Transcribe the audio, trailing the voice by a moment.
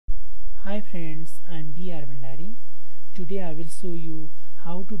Hi friends, I am B. Arvindari. Today I will show you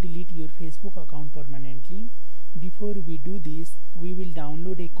how to delete your Facebook account permanently. Before we do this, we will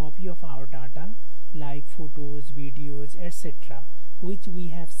download a copy of our data like photos, videos, etc. which we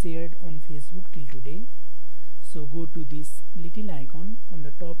have shared on Facebook till today. So go to this little icon on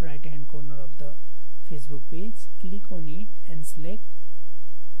the top right hand corner of the Facebook page, click on it and select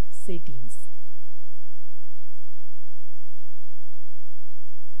Settings.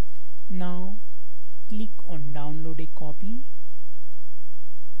 Now click on download a copy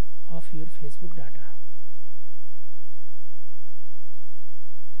of your Facebook data.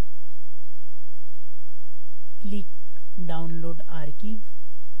 Click download archive.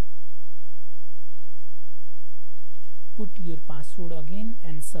 Put your password again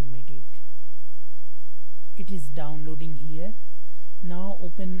and submit it. It is downloading here. Now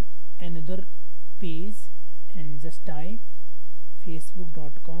open another page and just type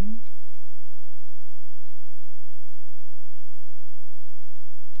facebook.com/help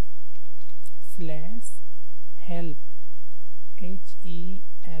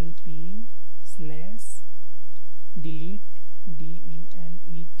HELP/delete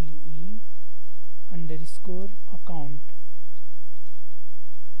DELETE_account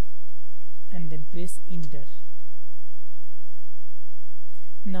and then press enter.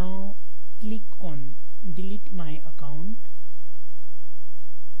 Now click on delete my account.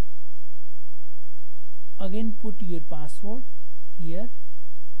 Again put your password here.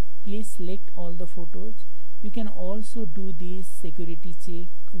 Please select all the photos. You can also do this security check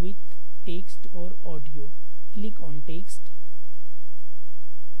with text or audio. Click on text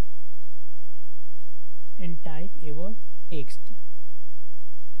and type above text.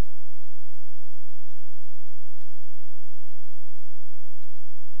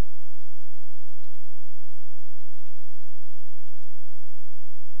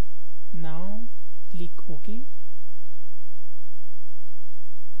 Now click OK.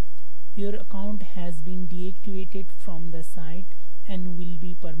 Your account has been deactivated from the site and will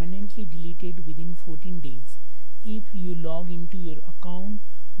be permanently deleted within 14 days. If you log into your account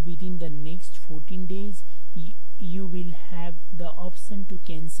within the next 14 days, you will have the option to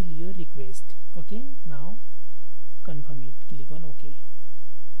cancel your request. Okay, now confirm it. Click on OK.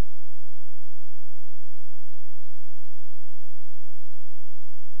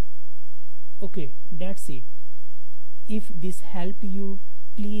 Okay, that's it. If this helped you,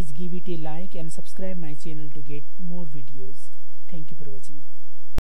 please give it a like and subscribe my channel to get more videos. Thank you for watching.